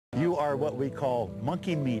You are what we call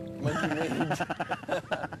monkey meat. Monkey meat.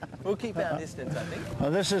 We'll keep our distance, I think.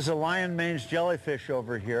 Well, this is a lion-mange jellyfish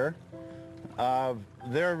over here.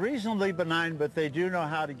 They're reasonably benign, but they do know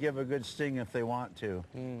how to give a good sting if they want to.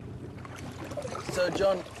 So,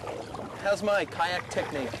 John, how's my kayak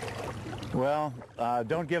technique? Well,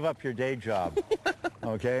 don't give up your day job,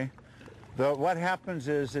 okay? What happens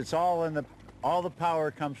is it's all the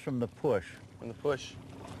power comes from the push. From the push.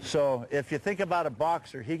 So if you think about a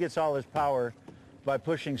boxer, he gets all his power by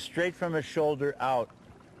pushing straight from his shoulder out.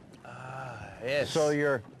 Ah, yes. So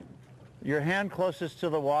your hand closest to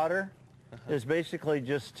the water is basically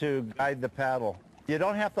just to guide the paddle. You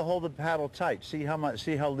don't have to hold the paddle tight. See how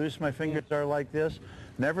loose my fingers are like this?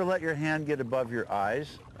 Never let your hand get above your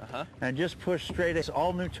eyes. And just push straight. It's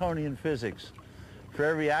all Newtonian physics. For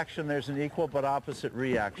every action, there's an equal but opposite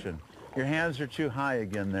reaction. Your hands are too high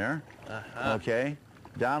again there. Okay?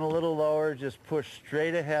 Down a little lower, just push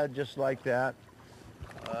straight ahead just like that.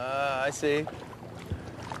 I see.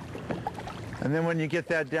 And then when you get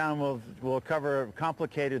that down, we'll cover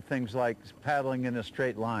complicated things like paddling in a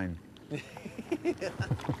straight line.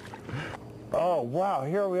 Oh, wow,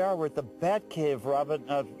 here we are. We're at the Bat Cave, Robin,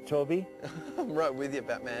 Toby. I'm right with you,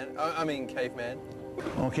 Batman. I mean, caveman.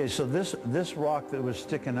 Okay, so this rock that was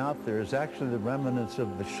sticking out there is actually the remnants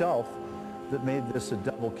of the shelf that made this a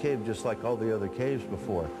double cave, just like all the other caves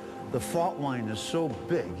before. The fault line is so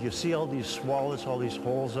big. You see all these swallows, all these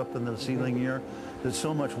holes up in the ceiling here, that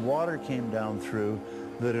so much water came down through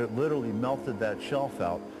that it literally melted that shelf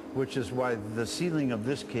out, which is why the ceiling of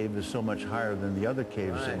this cave is so much higher than the other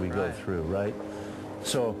caves that we go through, right?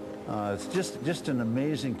 So it's just an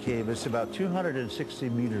amazing cave. It's about 260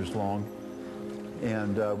 meters long.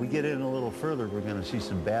 And we get in a little further, we're going to see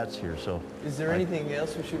some bats here. So, is there anything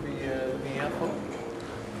else we should be looking out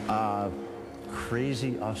for?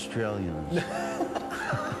 Crazy Australians.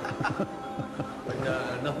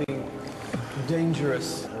 But nothing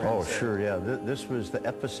dangerous. Oh, sure, yeah. This was the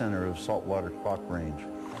epicenter of saltwater croc range.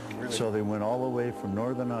 Really? So they went all the way from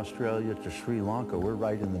northern Australia to Sri Lanka. We're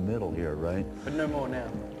right in the middle here, right? But no more now.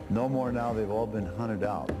 No more now. They've all been hunted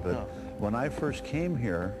out. But when I first came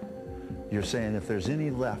here, you're saying if there's any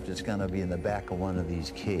left, it's going to be in the back of one of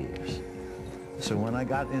these caves. So when I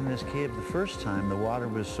got in this cave the first time, the water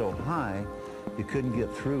was so high, you couldn't get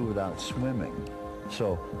through without swimming.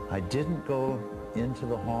 So I didn't go into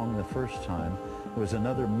the Hong the first time. It was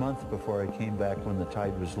another month before I came back when the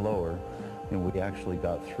tide was lower, and we actually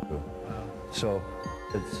got through. So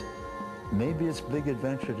maybe it's a big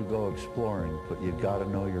adventure to go exploring, but you've got to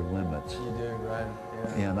know your limits. You're doing right.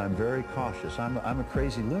 Yeah. And I'm very cautious. I'm a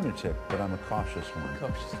crazy lunatic, but I'm a cautious one.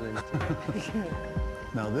 Cautious lunatic.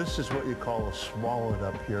 Now this is what you call a swallowed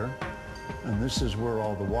up here. And this is where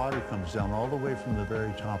all the water comes down, all the way from the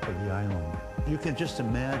very top of the island. You can just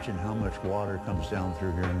imagine how much water comes down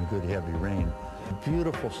through here in good heavy rain.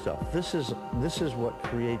 Beautiful stuff. This is what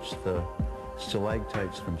creates the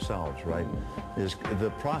stalactites themselves, right?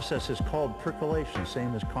 The process is called percolation,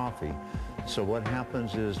 same as coffee. So what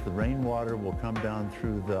happens is the rainwater will come down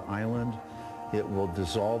through the island. It will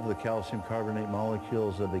dissolve the calcium carbonate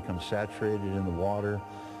molecules. They'll become saturated in the water.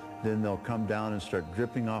 Then they'll come down and start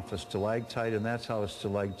dripping off a stalactite, and that's how a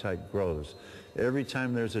stalactite grows. Every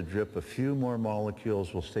time there's a drip, a few more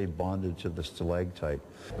molecules will stay bonded to the stalactite.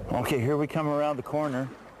 Okay, here we come around the corner.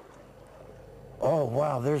 Oh,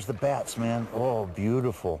 wow, there's the bats, man. Oh,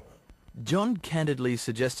 beautiful. John candidly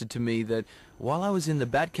suggested to me that while I was in the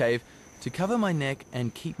bat cave, to cover my neck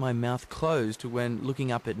and keep my mouth closed when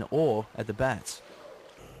looking up in awe at the bats.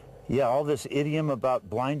 Yeah, all this idiom about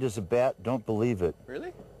blind as a bat, don't believe it.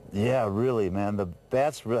 Really? Yeah, really, man. The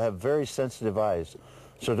bats have very sensitive eyes,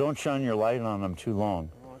 so don't shine your light on them too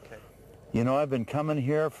long. Oh, okay. You know, I've been coming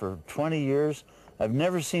here for 20 years. I've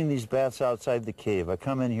never seen these bats outside the cave. I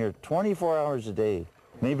come in here 24 hours a day.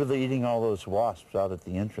 Maybe they're eating all those wasps out at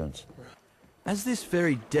the entrance. As this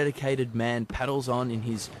very dedicated man paddles on in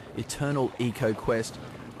his eternal eco-quest,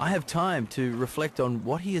 I have time to reflect on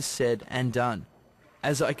what he has said and done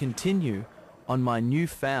as I continue on my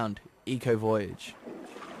newfound eco-voyage.